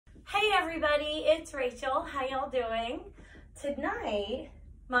Hey everybody, it's Rachel. How y'all doing? Tonight,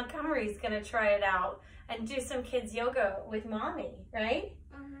 Montgomery's gonna try it out and do some kids yoga with mommy, right?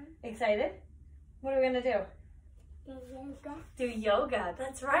 Excited? What are we gonna do? Do yoga,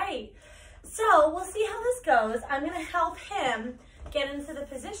 that's right. So we'll see how this goes. I'm gonna help him get into the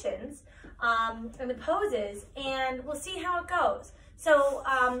positions and the poses, and we'll see how it goes. So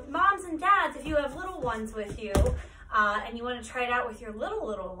moms and dads, if you have little ones with you and you want to try it out with your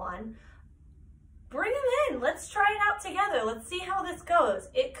little one, bring them in. Let's try it out together. Let's see how this goes.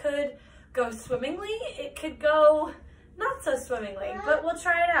 It could go swimmingly. It could go not so swimmingly, but we'll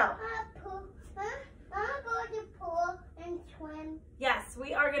try it out. I'll go to the pool and swim. Yes,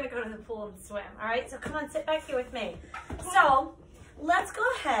 we are going to go to the pool and swim. All right, so come on, sit back here with me. So let's go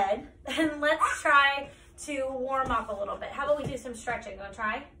ahead and let's try to warm up a little bit. How about we do some stretching? You want to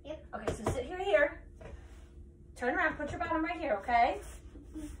try? Yep. Okay, so sit here. Turn around, put your bottom right here, okay?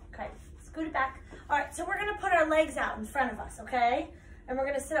 Okay, scoot it back. All right, so we're gonna put our legs out in front of us, okay? And we're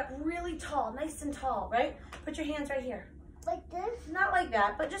gonna sit up really tall, nice and tall, right? Put your hands right here. Like this? Not like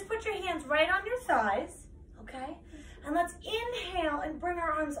that, but just put your hands right on your thighs, okay? And let's inhale and bring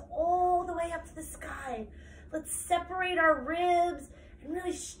our arms all the way up to the sky. Let's separate our ribs and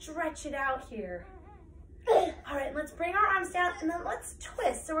really stretch it out here. All right, let's bring our arms down and then let's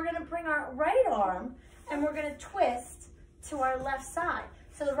twist. So we're gonna bring our right arm and we're gonna twist to our left side.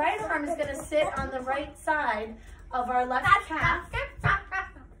 So the right arm is gonna sit on the right side of our left calf.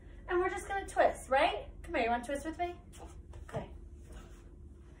 And we're just gonna twist, right? Come here, you wanna twist with me? Okay.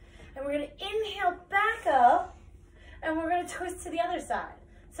 And we're gonna inhale back up and we're gonna twist to the other side.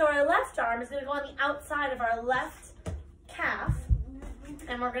 So our left arm is gonna go on the outside of our left calf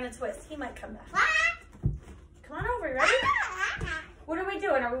and we're gonna twist. He might come back. Come on over, ready? What are we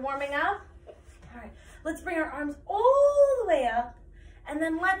doing? Are we warming up? All right, let's bring our arms all the way up and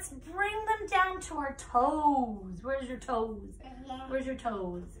then let's bring them down to our toes. Where's your toes? Where's your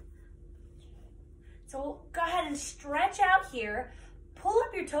toes? So go ahead and stretch out here. Pull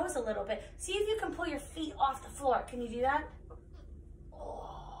up your toes a little bit. See if you can pull your feet off the floor. Can you do that?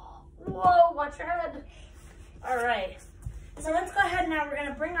 Oh, whoa, watch your head. All right. So let's go ahead now. We're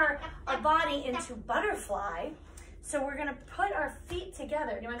gonna bring our body into butterfly. So we're gonna put our feet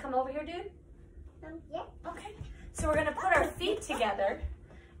together. Do you wanna come over here, dude? Yeah. Okay. So we're gonna put our feet together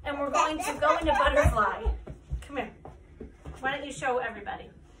and we're going to go into butterfly. Come here. Why don't you show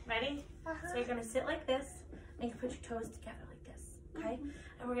everybody? Ready? So you're gonna sit like this and you can put your toes together like this, okay?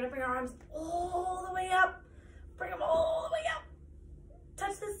 And we're gonna bring our arms all the way up. Bring them all the way up.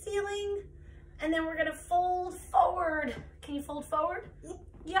 Touch the ceiling. And then we're gonna fold forward. Can you fold forward?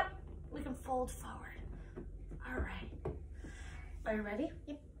 Yep, we can fold forward. All right. Are you ready?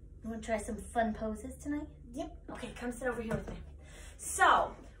 Yep. You wanna try some fun poses tonight? Yep. Okay, come sit over here with me.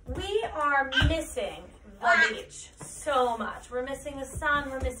 So, we are missing the beach so much. We're missing the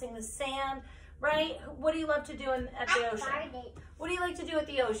sun, we're missing the sand, right? What do you love to do at the ocean? What do you like to do at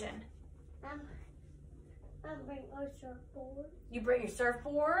the ocean? I bring my surfboard. You bring your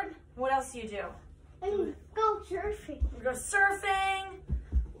surfboard? What else do you do? And go surfing. We go surfing.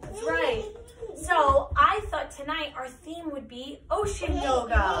 That's right. So I thought tonight our theme would be ocean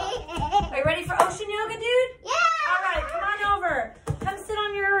yoga. Are you ready for ocean yoga, dude? Yeah. All right, come on over. Come sit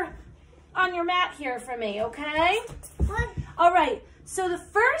on your mat here for me, okay? What? All right. So the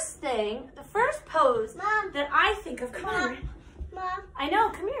first pose Mom. that I think of, come on. Mom. I know,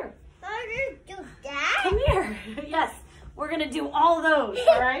 come here. How do you do that? Come here. Yes, we're gonna do all those,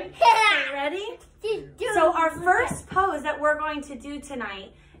 all right? Okay, ready? So our first pose that we're going to do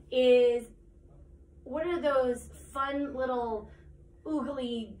tonight is, what are those fun little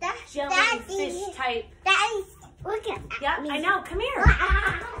oogly jellyfish type? Look at Yeah, me. I know, come here.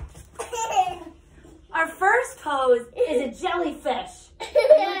 Our first pose is a jellyfish. Are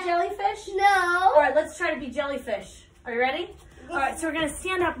you a jellyfish? No. All right, let's try to be jellyfish. Are you ready? All right, so we're gonna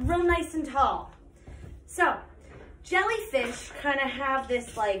stand up real nice and tall. So, jellyfish kind of have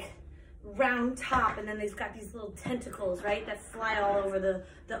this like round top and then they've got these little tentacles, right, that fly all over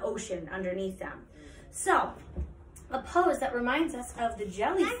the ocean underneath them. So, a pose that reminds us of the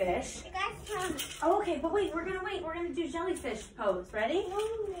jellyfish. Oh, okay, but wait, we're gonna do jellyfish pose. Ready?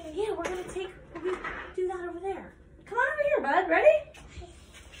 Yeah, we're gonna do that over there. Come on over here, bud. Ready?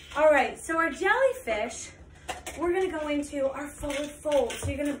 All right, so our jellyfish, we're gonna go into our forward fold. So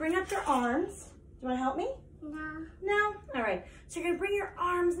you're gonna bring up your arms. Do you wanna help me? No. No? All right, so you're gonna bring your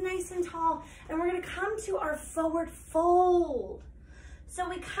arms nice and tall and we're gonna come to our forward fold. So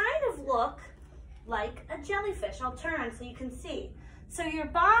we kind of look like a jellyfish. I'll turn so you can see. So your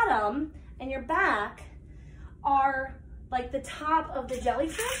bottom and your back are like the top of the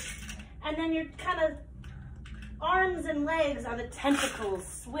jellyfish, And then your kind of arms and legs are the tentacles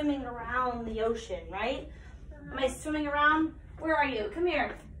swimming around the ocean, right? Am I swimming around? Where are you? Come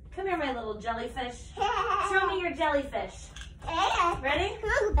here. Come here, my little jellyfish. Show me your jellyfish. Ready?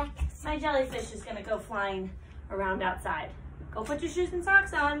 My jellyfish is gonna go flying around outside. Go put your shoes and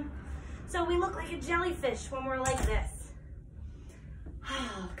socks on. So we look like a jellyfish when we're like this.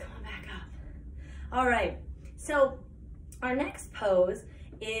 Oh, come on back up. All right, so our next pose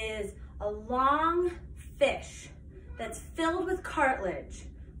is a long fish that's filled with cartilage,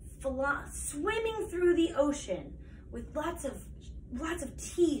 swimming through the ocean with lots of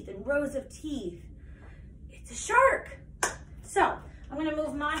teeth and rows of teeth. It's a shark. So I'm gonna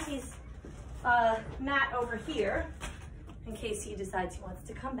move Monty's mat over here in case he decides he wants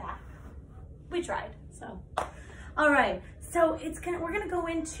to come back. We tried, so. All right, so we're gonna go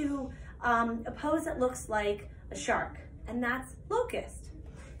into a pose that looks like a shark, and that's locust.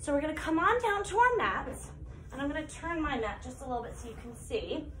 So we're gonna come on down to our mats, and I'm gonna turn my mat just a little bit so you can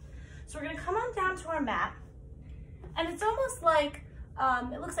see. So we're gonna come on down to our mat, and it's almost like,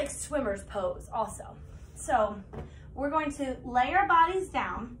 it looks like swimmer's pose also. So we're going to lay our bodies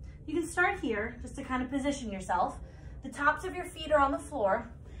down. You can start here just to kind of position yourself. The tops of your feet are on the floor,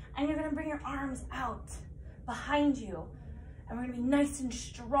 and you're gonna bring your arms out behind you. And we're gonna be nice and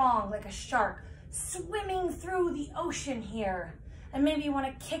strong like a shark, swimming through the ocean here. And maybe you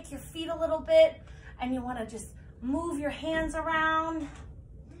wanna kick your feet a little bit, and you wanna just move your hands around,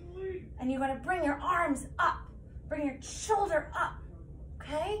 and you're gonna bring your arms up, bring your shoulder up,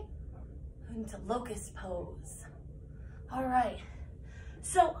 okay? Into locust pose. All right,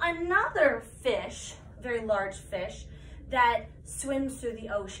 so another fish, very large fish, that swims through the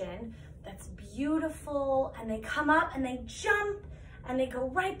ocean, that's beautiful, and they come up and they jump and they go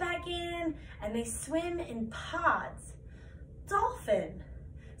right back in and they swim in pods. Dolphin.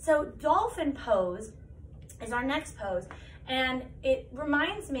 So dolphin pose is our next pose, and it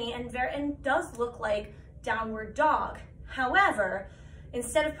reminds me and does look like downward dog. However,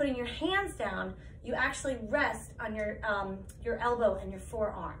 instead of putting your hands down, you actually rest on your elbow and your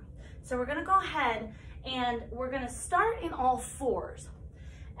forearm. So we're gonna go ahead and we're gonna start in all fours.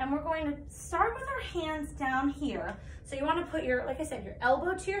 And we're going to start with our hands down here. So you wanna put your, like I said, your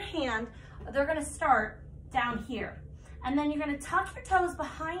elbow to your hand. They're gonna start down here. And then you're gonna tuck your toes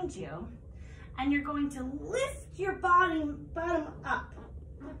behind you, and you're going to lift your bottom up,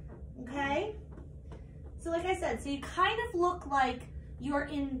 okay? So like I said, so you kind of look like you're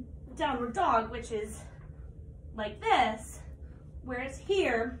in downward dog, which is like this, whereas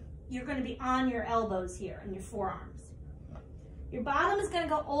here, you're gonna be on your elbows here and your forearms. Your bottom is gonna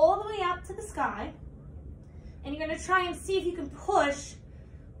go all the way up to the sky, and you're gonna try and see if you can push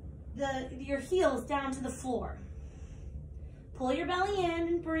your heels down to the floor. Pull your belly in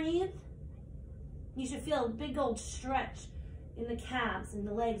and breathe. You should feel a big old stretch in the calves and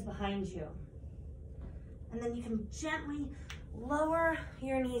the legs behind you. And then you can gently lower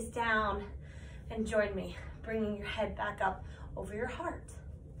your knees down and join me, bringing your head back up over your heart.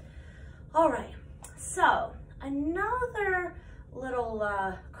 All right, so another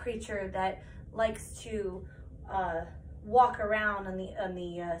little creature that likes to walk around on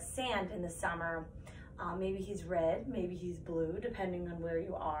the sand in the summer. Maybe he's red, maybe he's blue, depending on where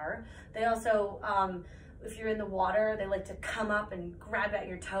you are. They also, if you're in the water, they like to come up and grab at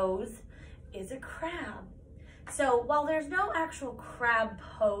your toes, is a crab. So while there's no actual crab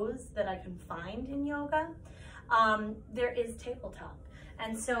pose that I can find in yoga, there is tabletop.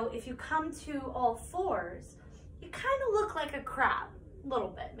 And so if you come to all fours, you kind of look like a crab, a little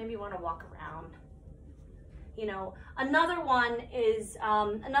bit. Maybe you want to walk around. You know, another one is,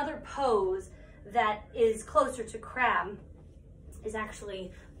 another pose that is closer to crab is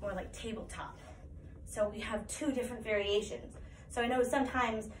actually more like tabletop. So we have two different variations. So I know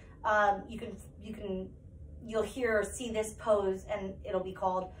sometimes you'll hear or see this pose and it'll be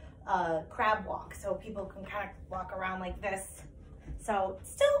called crab walk. So people can kind of walk around like this. So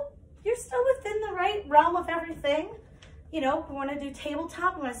you're still within the right realm of everything. You know, we want to do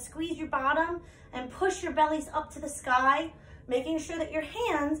tabletop. We want to squeeze your bottom and push your bellies up to the sky, making sure that your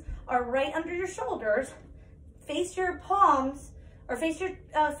hands are right under your shoulders. Face your palms or face your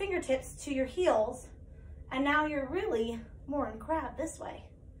fingertips to your heels. And now you're really more in crab this way.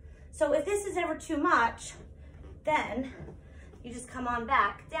 So if this is ever too much, then you just come on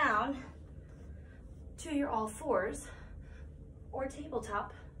back down to your all fours or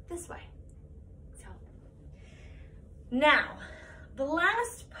tabletop this way. So now, the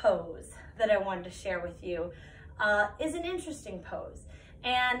last pose that I wanted to share with you is an interesting pose.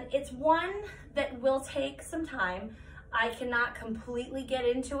 And it's one that will take some time. I cannot completely get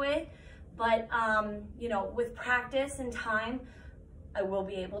into it, But, you know, with practice and time, I will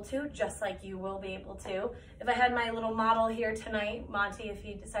be able to, just like you will be able to. If I had my little model here tonight, Monty, if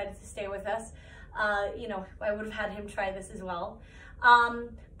he decided to stay with us, you know, I would have had him try this as well.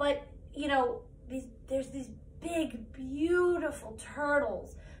 But, you know, there's these big, beautiful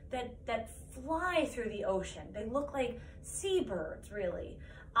turtles that fly through the ocean. They look like seabirds, really.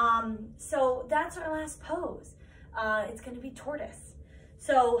 So that's our last pose. It's gonna be tortoise.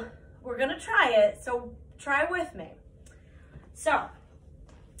 So we're gonna try it, so try with me. So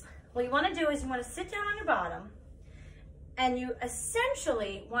what you wanna do is you wanna sit down on your bottom, and you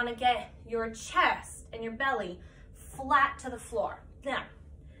essentially wanna get your chest and your belly flat to the floor. Now,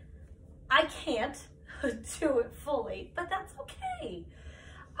 I can't do it fully, but that's okay.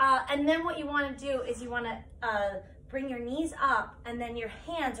 And then what you wanna do is you wanna bring your knees up, and then your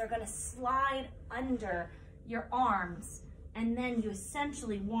hands are gonna slide under your arms, and then you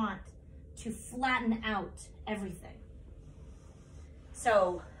essentially want to flatten out everything.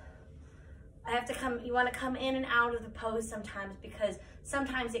 So you wanna come in and out of the pose sometimes, because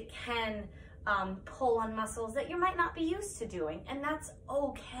sometimes it can pull on muscles that you might not be used to doing, and that's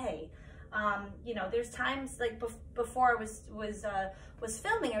okay. You know, there's times like before I was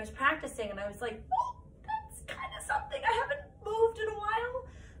filming, I was practicing, and I was like, oh, that's kind of something I haven't moved in a while.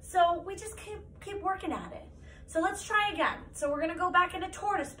 So we just keep working at it. So let's try again. So we're gonna go back into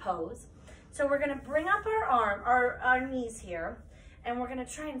tortoise pose. So we're gonna bring up our knees here, and we're gonna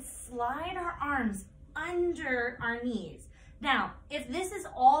try and slide our arms under our knees. Now, if this is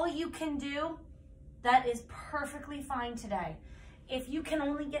all you can do, that is perfectly fine today. If you can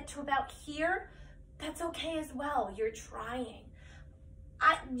only get to about here, that's okay as well. You're trying.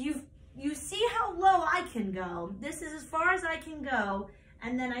 You see how low I can go. This is as far as I can go.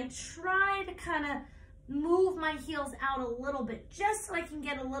 And then I try to kind of move my heels out a little bit, just so I can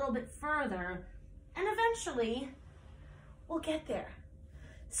get a little bit further. And eventually, we'll get there.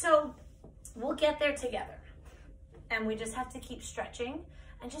 So we'll get there together. And we just have to keep stretching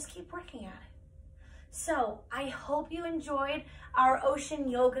and just keep working at it. So I hope you enjoyed our ocean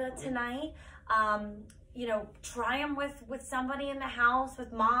yoga tonight. You know, try them with somebody in the house,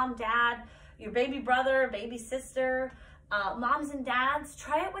 with mom, dad, your baby brother, baby sister, moms and dads.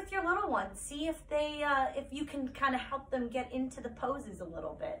 Try it with your little ones. See if if you can kind of help them get into the poses a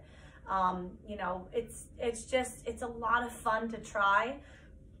little bit. You know, it's a lot of fun to try.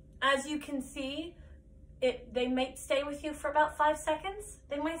 As you can see, they may stay with you for about 5 seconds.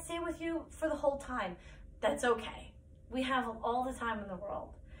 They might stay with you for the whole time. That's okay. We have all the time in the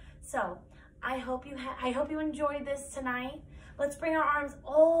world. So I hope you enjoyed this tonight. Let's bring our arms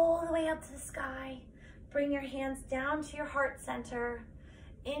all the way up to the sky. Bring your hands down to your heart center.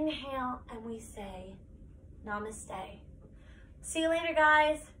 Inhale, and we say namaste. See you later,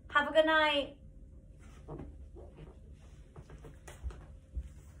 guys. Have a good night.